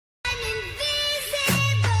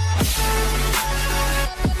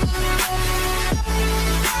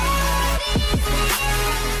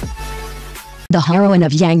The heroine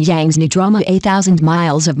of Yang Yang's new drama 8,000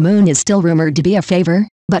 Miles of Moon is still rumored to be a favor,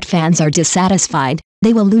 but fans are dissatisfied.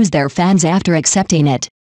 They will lose their fans after accepting it.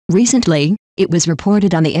 Recently, it was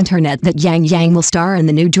reported on the internet that Yang Yang will star in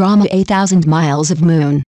the new drama 8,000 Miles of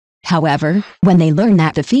Moon. However, when they learned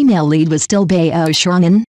that the female lead was still Bao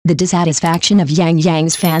Shangen, the dissatisfaction of Yang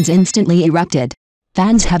Yang's fans instantly erupted.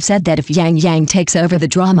 Fans have said that if Yang Yang takes over the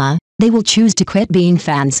drama, they will choose to quit being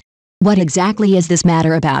fans. What exactly is this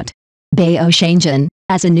matter about? Bao Shangen,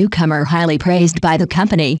 as a newcomer highly praised by the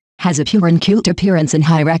company, has a pure and cute appearance and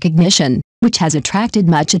high recognition, which has attracted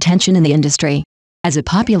much attention in the industry. As a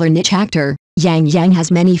popular niche actor, Yang Yang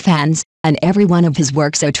has many fans, and every one of his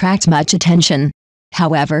works attracts much attention.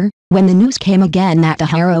 However, when the news came again that the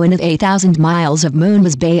heroine of 8,000 Miles of Moon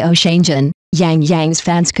was Bao Shangen, Yang Yang's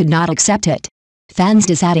fans could not accept it. Fans'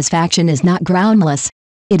 dissatisfaction is not groundless.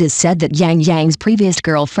 It is said that Yang Yang's previous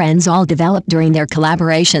girlfriends all developed during their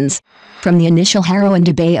collaborations. From the initial heroine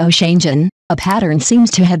to Bao Shangen, a pattern seems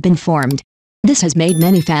to have been formed. This has made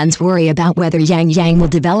many fans worry about whether Yang Yang will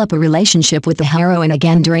develop a relationship with the heroine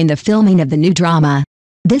again during the filming of the new drama.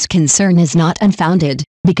 This concern is not unfounded,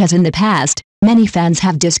 because in the past, many fans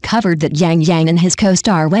have discovered that Yang Yang and his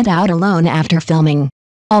co-star went out alone after filming.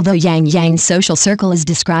 Although Yang Yang's social circle is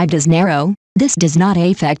described as narrow, this does not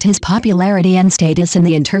affect his popularity and status in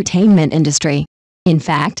the entertainment industry. In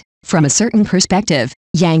fact, from a certain perspective,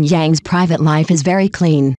 Yang Yang's private life is very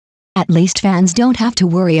clean. At least fans don't have to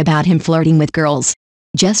worry about him flirting with girls.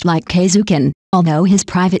 Just like Kazukin, although his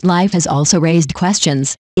private life has also raised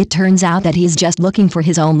questions, it turns out that he's just looking for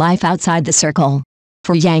his own life outside the circle.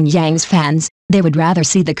 For Yang Yang's fans, they would rather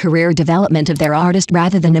see the career development of their artist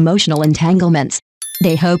rather than emotional entanglements.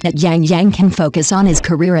 They hope that Yang Yang can focus on his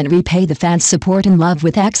career and repay the fans' support and love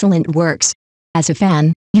with excellent works. As a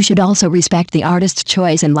fan, you should also respect the artist's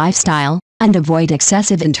choice and lifestyle, and avoid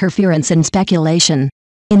excessive interference and speculation.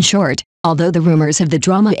 In short, although the rumors of the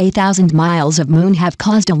drama 8,000 Miles of Moon have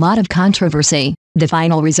caused a lot of controversy, the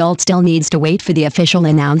final result still needs to wait for the official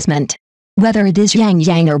announcement. Whether it is Yang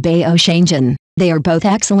Yang or Bao Shangen, they are both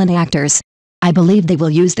excellent actors. I believe they will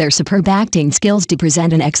use their superb acting skills to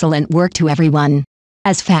present an excellent work to everyone.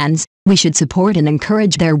 As fans, we should support and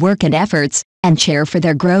encourage their work and efforts, and cheer for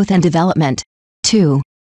their growth and development. 2.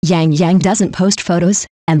 Yang Yang doesn't post photos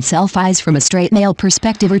and selfies from a straight male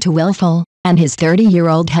perspective or too willful, and his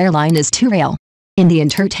 30-year-old hairline is too real. In the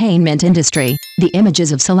entertainment industry, the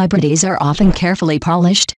images of celebrities are often carefully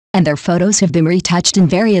polished, and their photos have been retouched in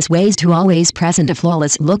various ways to always present a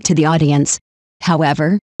flawless look to the audience.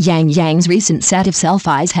 However, Yang Yang's recent set of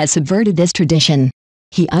selfies has subverted this tradition.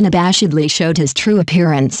 He unabashedly showed his true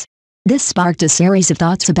appearance. This sparked a series of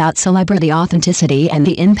thoughts about celebrity authenticity and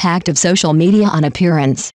the impact of social media on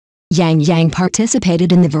appearance. Yang Yang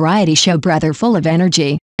participated in the variety show Brother Full of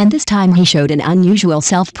Energy, and this time he showed an unusual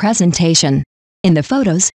self-presentation. In the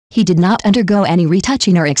photos, he did not undergo any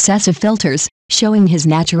retouching or excessive filters, showing his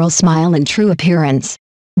natural smile and true appearance.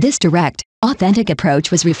 This direct, authentic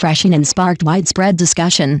approach was refreshing and sparked widespread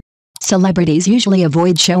discussion. Celebrities usually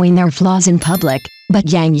avoid showing their flaws in public, but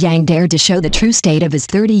Yang Yang dared to show the true state of his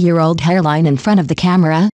 30-year-old hairline in front of the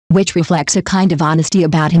camera, which reflects a kind of honesty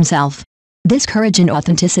about himself. This courage and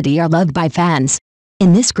authenticity are loved by fans.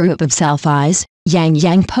 In this group of selfies, Yang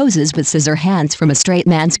Yang poses with scissor hands from a straight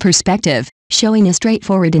man's perspective, showing a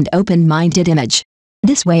straightforward and open-minded image.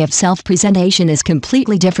 This way of self-presentation is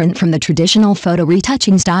completely different from the traditional photo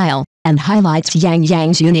retouching style, and highlights Yang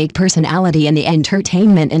Yang's unique personality in the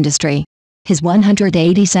entertainment industry. His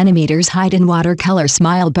 180 centimeters height and watercolor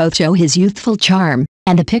smile both show his youthful charm,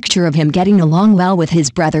 and the picture of him getting along well with his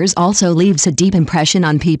brothers also leaves a deep impression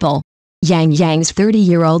on people. Yang Yang's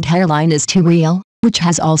 30-year-old hairline is too real, which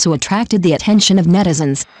has also attracted the attention of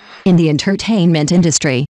netizens. In the entertainment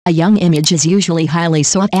industry, a young image is usually highly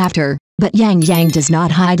sought after, but Yang Yang does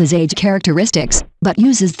not hide his age characteristics, but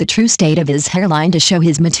uses the true state of his hairline to show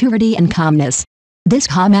his maturity and calmness. This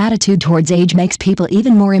calm attitude towards age makes people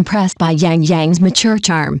even more impressed by Yang Yang's mature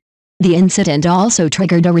charm. The incident also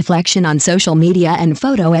triggered a reflection on social media and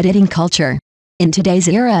photo editing culture. In today's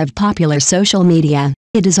era of popular social media,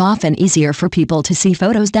 it is often easier for people to see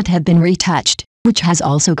photos that have been retouched, which has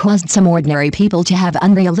also caused some ordinary people to have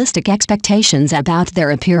unrealistic expectations about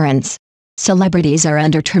their appearance. Celebrities are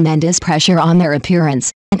under tremendous pressure on their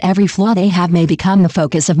appearance, and every flaw they have may become the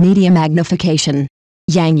focus of media magnification.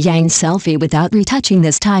 Yang Yang's selfie without retouching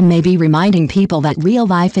this time may be reminding people that real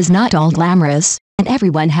life is not all glamorous, and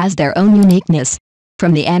everyone has their own uniqueness.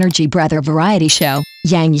 From the Energy Brother variety show,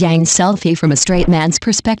 Yang Yang's selfie from a straight man's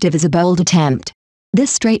perspective is a bold attempt. This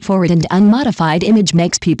straightforward and unmodified image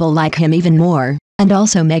makes people like him even more, and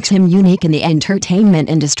also makes him unique in the entertainment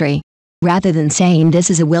industry. Rather than saying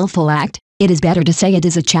this is a willful act, it is better to say it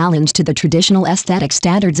is a challenge to the traditional aesthetic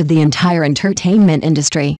standards of the entire entertainment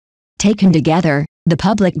industry. Taken together, the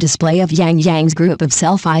public display of Yang Yang's group of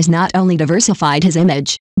selfies not only diversified his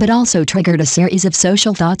image, but also triggered a series of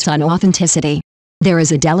social thoughts on authenticity. There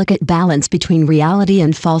is a delicate balance between reality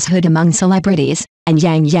and falsehood among celebrities, and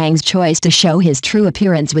Yang Yang's choice to show his true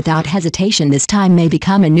appearance without hesitation this time may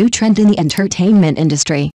become a new trend in the entertainment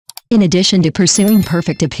industry. In addition to pursuing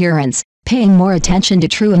perfect appearance, paying more attention to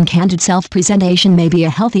true and candid self-presentation may be a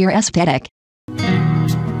healthier aesthetic,